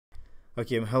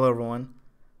Okay, hello everyone.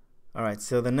 Alright,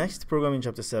 so the next program in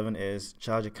chapter 7 is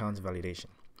charge account validation.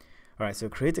 Alright, so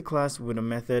create a class with a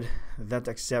method that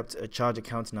accepts a charge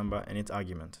account number and its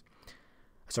argument.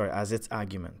 As its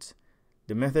argument.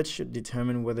 The method should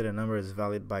determine whether the number is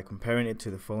valid by comparing it to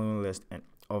the following list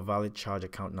of valid charge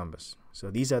account numbers.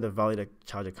 So these are the valid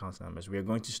charge account numbers. We are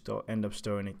going to end up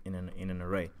storing it in an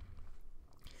array.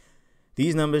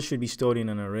 These numbers should be stored in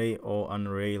an array or an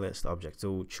ArrayList object.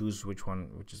 So choose which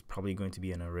one, which is probably going to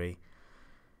be an array.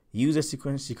 Use a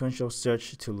sequential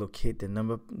search to locate the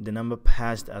number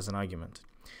passed as an argument.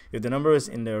 If the number is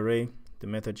in the array, the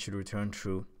method should return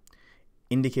true,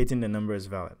 indicating the number is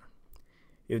valid.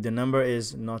 If the number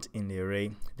is not in the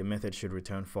array, the method should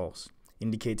return false,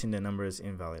 indicating the number is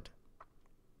invalid.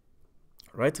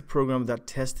 Write a program that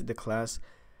tests the class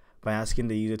by asking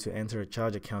the user to enter a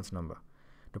charge account number.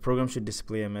 The program should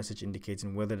display a message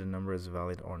indicating whether the number is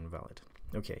valid or invalid.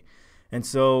 Okay, and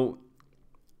so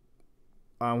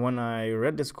when I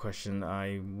read this question,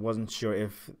 I wasn't sure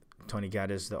if Tony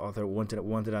Gaddis, the author,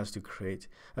 wanted us to create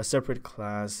a separate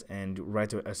class and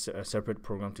write a separate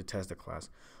program to test the class,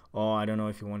 or I don't know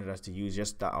if he wanted us to use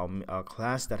just our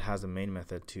class that has the main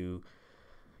method to,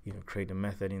 create a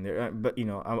method in there. But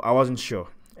I wasn't sure,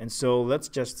 and so let's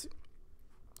just.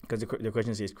 Because the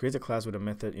question says create a class with a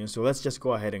method, so let's just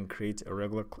go ahead and create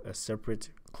a separate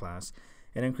class,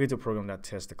 and then create a program that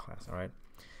tests the class. All right,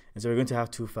 and so we're going to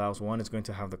have two files. One is going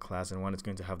to have the class, and one is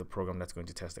going to have the program that's going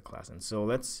to test the class. And so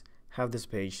let's have this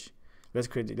page. Let's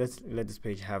let this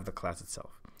page have the class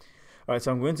itself. All right,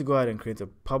 so I'm going to go ahead and create a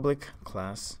public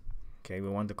class. Okay, we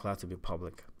want the class to be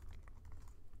public.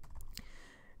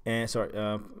 And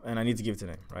and I need to give it a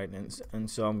name, right? And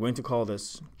so I'm going to call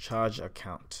this charge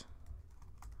account.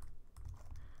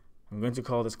 I'm going to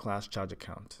call this class charge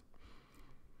account,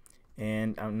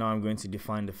 and now I'm going to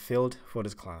define the field for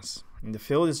this class, and the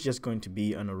field is just going to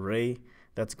be an array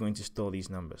that's going to store these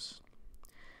numbers.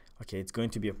 Okay, it's going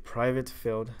to be a private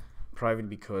field, private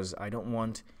because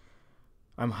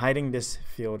I'm hiding this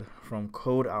field from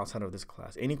code outside of this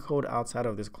class. Any code outside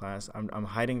of this class, I'm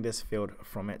hiding this field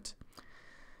from it.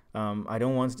 I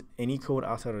don't want any code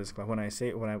outside of this class.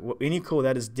 Any code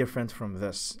that is different from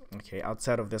this, okay,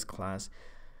 outside of this class,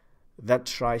 that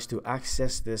tries to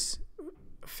access this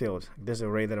field, this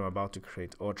array that I'm about to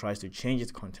create, or tries to change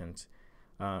its content,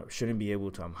 shouldn't be able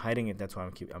to. I'm hiding it. That's why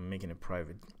I'm making it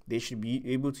private. They should be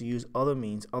able to use other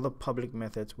means, other public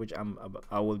methods, which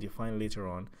I will define later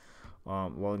on.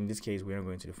 Well, in this case, we're not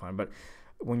going to define. But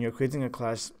when you're creating a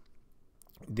class,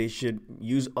 they should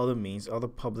use other means, other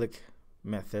public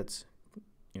methods,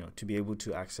 to be able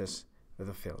to access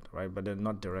the field, right? But then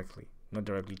not directly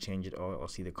change it or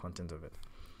see the content of it.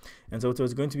 And so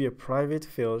it's going to be a private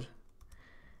field,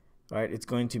 right? It's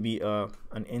going to be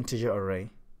an integer array,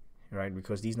 right?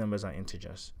 Because these numbers are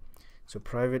integers. So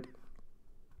private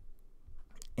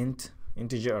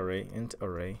integer array, int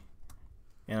array,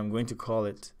 and I'm going to call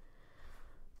it,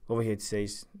 over here it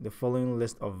says the following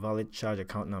list of valid charge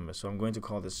account numbers. So I'm going to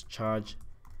call this charge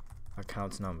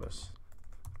account numbers.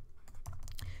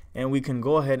 And we can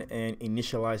go ahead and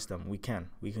initialize them. We can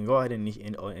go ahead and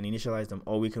initialize them,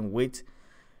 or we can wait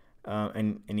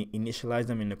and initialize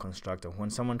them in the constructor. When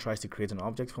someone tries to create an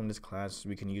object from this class,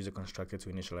 we can use a constructor to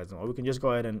initialize them, or we can just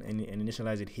go ahead and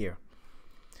initialize it here.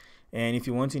 And if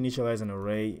you want to initialize an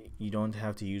array, you don't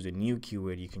have to use a new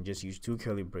keyword. You can just use two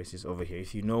curly braces over here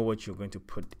if you know what you're going to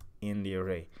put in the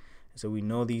array. So we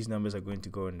know these numbers are going to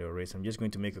go in the array, so I'm just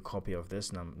going to make a copy of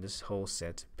this whole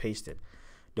set, paste it.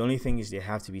 The only thing is they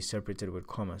have to be separated with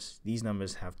commas. These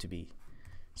numbers have to be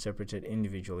separated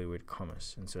individually with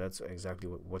commas, and so that's exactly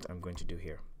what I'm going to do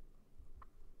here.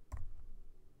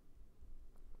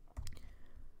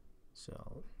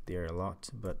 So there are a lot,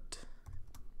 but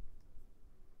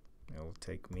it will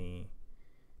take me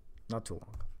not too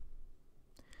long.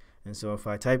 And so if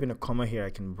I type in a comma here, I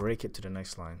can break it to the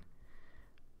next line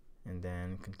and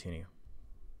then continue.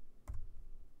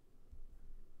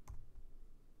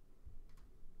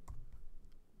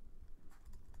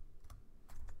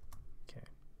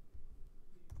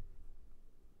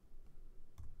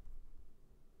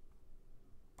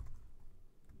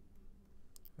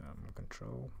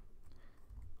 Control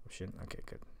Option. Okay,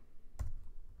 good.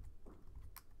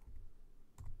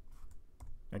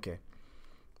 Okay,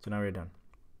 so now we're done.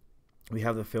 We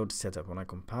have the field set up. When I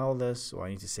compile this, I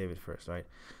need to save it first, right?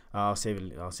 I'll save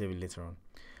it later on.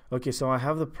 Okay, so I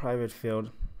have the private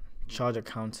field charge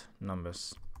account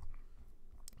numbers.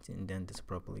 Let's indent this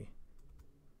properly.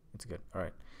 It's good. All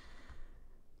right.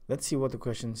 Let's see what the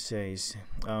question says.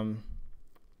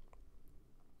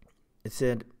 It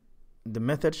said the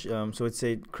method, so it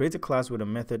said create a class with a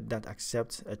method that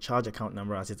accepts a charge account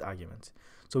number as its argument.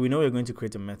 So we know we're going to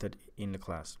create a method in the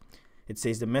class. It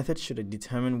says the method should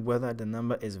determine whether the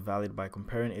number is valid by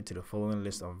comparing it to the following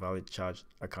list of valid charge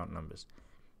account numbers.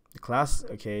 The class,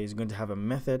 okay, is going to have a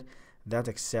method that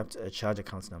accepts a charge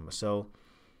account number. So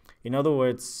in other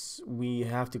words, we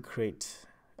have to create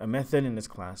a method in this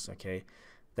class, okay,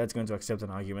 that's going to accept an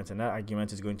argument, and that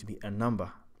argument is going to be a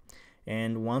number.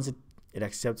 And once it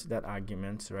accepts that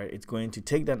argument, right, it's going to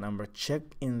take that number, check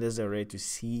in this array to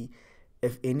see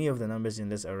if any of the numbers in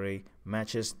this array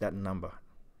matches that number,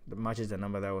 matches the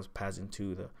number that was passed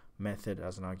into the method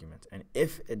as an argument. And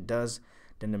if it does,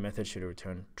 then the method should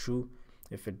return true.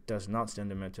 If it does not, then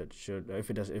the method should, if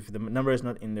the number is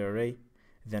not in the array,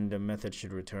 then the method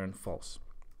should return false.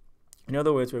 In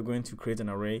other words, we're going to create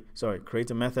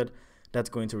a method that's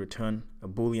going to return a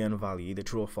Boolean value, either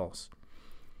true or false.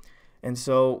 And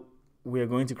so we are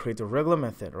going to create a regular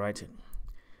method, right?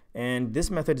 And this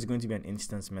method is going to be an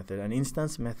instance method. An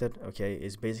instance method, okay,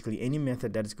 is basically any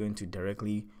method that is going to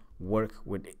directly work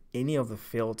with any of the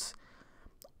fields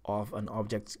of an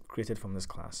object created from this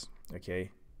class,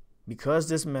 okay? Because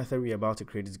this method we're about to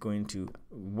create is going to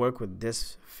work with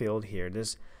this field here,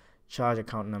 this charge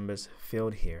account numbers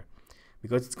field here,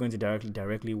 because it's going to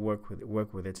directly work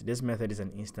with it. This method is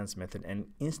an instance method, and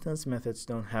instance methods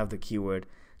don't have the keyword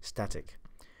static.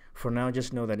 For now,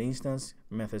 just know that instance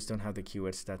methods don't have the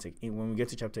keyword static. When we get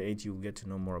to chapter 8, you'll get to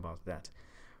know more about that.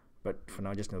 But for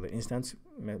now, just know that instance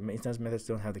methods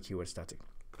don't have the keyword static.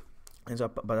 And so,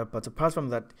 but apart from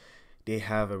that, they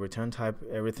have a return type,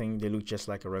 everything. They look just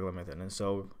like a regular method. And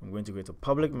so I'm going to create a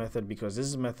public method, because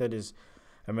this method is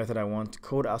a method I want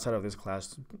code outside of this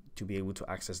class to be able to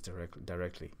access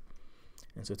directly.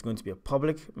 And so it's going to be a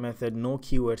public method, no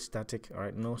keyword static, all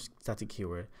right, no static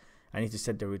keyword. I need to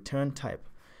set the return type.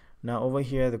 Now over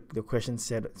here, the question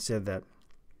said that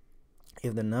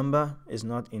if the number is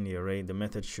not in the array, the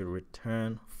method should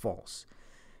return false,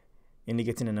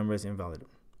 indicating the number is invalid.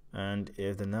 And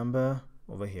if the number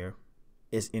over here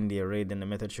is in the array, then the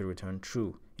method should return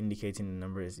true, indicating the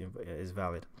number is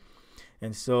valid.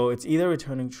 And so it's either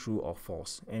returning true or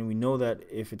false. And we know that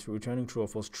if it's returning true or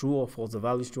false, the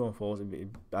values true or false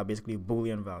are basically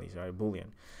Boolean values, right?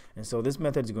 Boolean. And so this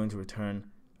method is going to return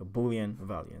a Boolean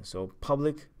value. And so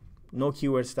public, no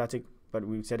keyword static, but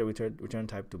we set a return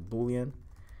type to Boolean,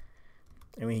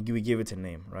 and we give it a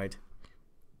name, right?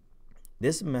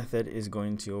 This method is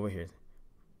going to, over here,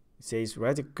 it says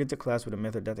create a class with a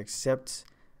method that accepts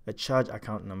a charge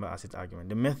account number as its argument.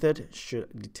 The method should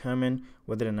determine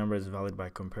whether the number is valid by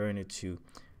comparing it to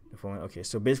the following. Okay,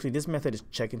 so basically this method is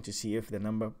checking to see if the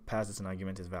number passed as an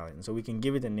argument is valid. And so we can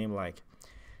give it a name like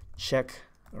check,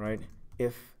 right,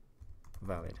 if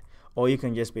valid. Or you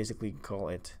can just basically call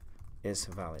it is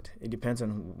valid. It depends on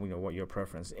what your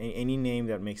preference. Any name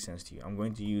that makes sense to you. I'm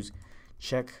going to use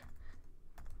check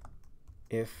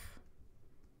if.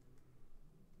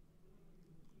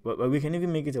 But we can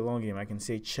even make it a long game. I can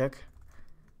say check.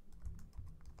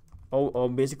 Or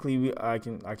basically I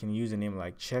can use a name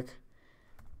like check.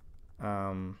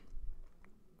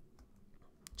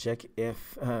 Check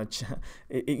if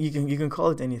you can call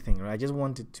it anything, right? I just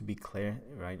want it to be clear,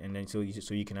 right? And then so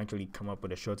you can actually come up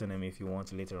with a shorter name if you want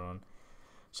to later on.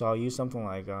 So I'll use something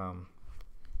like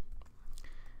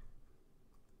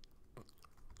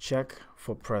check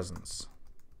for presence,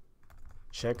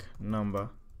 check number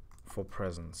for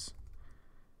presence,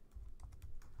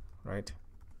 right?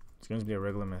 It's going to be a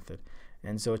regular method.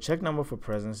 And so check number for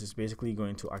presence is basically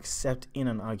going to accept in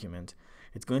an argument.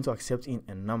 It's going to accept in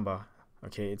a number.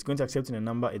 Okay, it's going to accept in a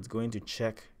number. It's going to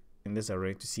check in this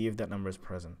array to see if that number is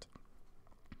present.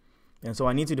 And so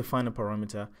I need to define a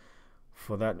parameter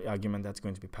for that argument that's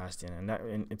going to be passed in,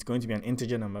 and it's going to be an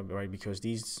integer number, right? Because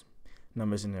these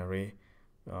numbers in the array,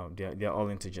 they're all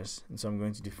integers. And so I'm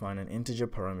going to define an integer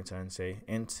parameter and say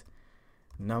int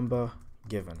number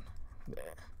given.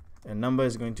 A number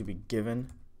is going to be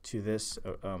given to this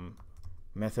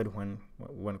method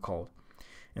when called.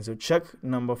 And so check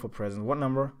number for present. What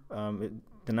number?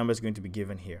 The number is going to be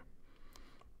given here.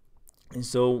 And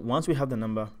so once we have the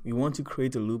number, we want to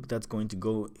create a loop that's going to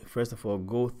go, first of all,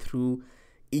 go through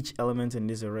each element in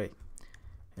this array.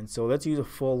 And so let's use a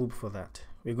for loop for that.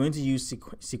 We're going to use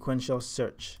sequential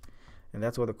search. And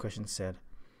that's what the question said.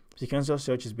 Sequential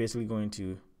search is basically going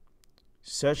to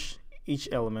search each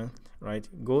element, right?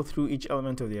 Go through each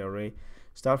element of the array,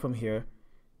 start from here,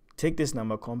 take this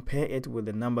number, compare it with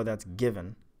the number that's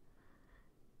given.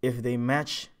 If they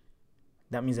match,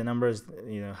 that means the number is,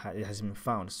 it has been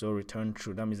found. So return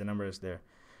true. That means the number is there.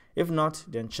 If not,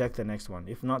 then check the next one.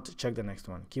 If not, check the next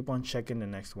one. Keep on checking the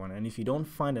next one. And if you don't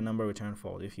find a number, return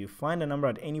false. If you find a number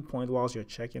at any point whilst you're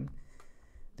checking,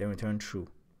 then return true.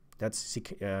 That's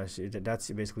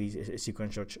basically a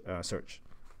sequential search.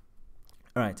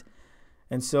 All right.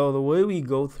 And so the way we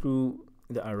go through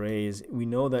the array is, we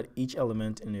know that each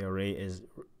element in the array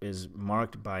is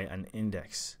marked by an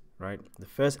index, right? The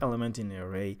first element in the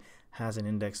array has an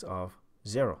index of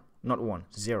 0, not 1,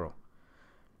 0.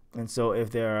 And so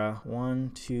if there are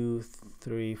 1, 2,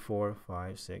 3, 4,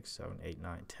 5, 6, 7, 8,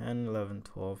 9, 10, 11,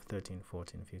 12, 13,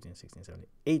 14, 15, 16, 17,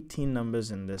 18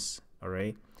 numbers in this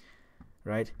array,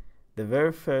 right? The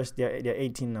very first, there are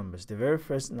 18 numbers. The very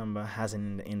first number has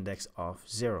an index of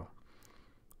 0,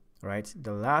 right?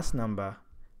 The last number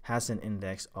has an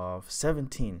index of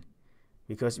 17,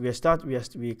 because we are starting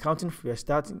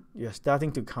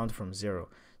to count from 0.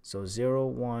 So 0,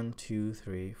 1, 2,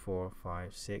 3, 4,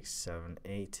 5, 6, 7,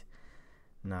 8,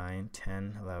 9,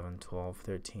 10, 11, 12,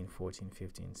 13, 14,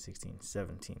 15, 16,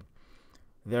 17.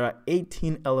 There are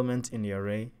 18 elements in the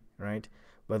array, right?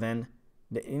 But then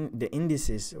the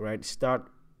indices, right, start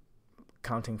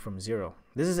counting from 0.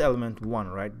 This is element 1,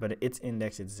 right? But its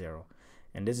index is 0.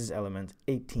 And this is element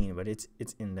 18, but its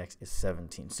index is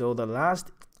 17. So the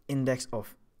last index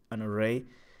of an array,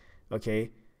 okay,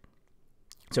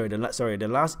 the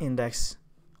last index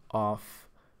of,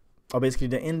 or basically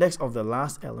the index of the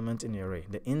last element in the array.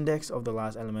 The index of the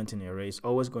last element in the array is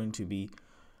always going to be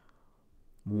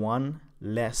 1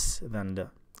 less than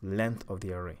the length of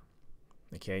the array.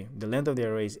 Okay, the length of the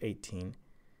array is 18,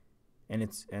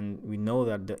 and we know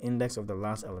that the index of the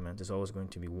last element is always going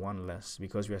to be 1 less,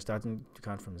 because we are starting to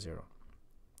count from 0.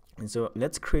 And so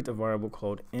let's create a variable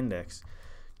called index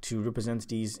to represent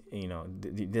these,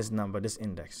 this number, this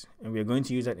index, and we are going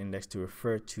to use that index to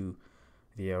refer to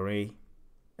the array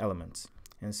elements.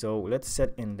 And so let's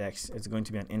set index. It's going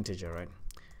to be an integer, right?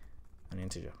 An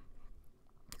integer,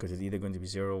 because it's either going to be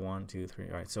 0, 1, 2, 3.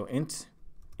 All right. So int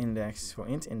index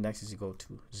is equal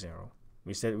to 0.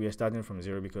 We said we are starting from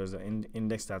 0 because the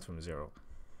index starts from 0,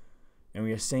 and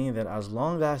we are saying that as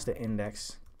long as the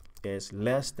index is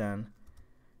less than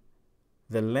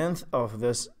the length of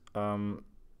this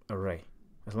array,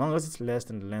 as long as it's less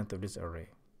than the length of this array.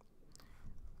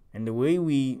 And the way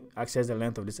we access the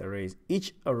length of this array is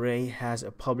each array has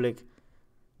a public,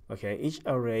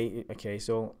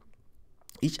 so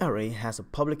each array has a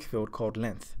public field called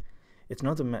length. It's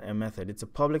not a method, it's a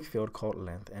public field called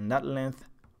length, and that length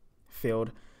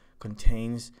field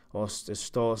contains or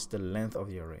stores the length of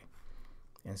the array.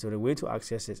 And so the way to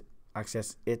access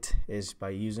it is by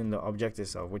using the object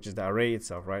itself, which is the array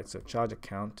itself, right? So charge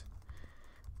account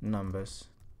numbers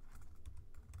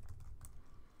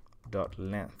dot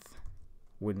length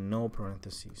with no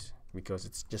parentheses, because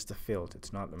it's just a field.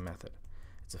 It's not a method,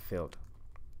 it's a field.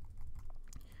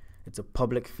 It's a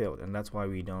public field, and that's why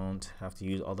we don't have to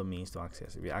use other means to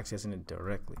access it. We're accessing it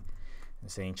directly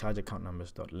and saying charge account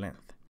numbers dot length.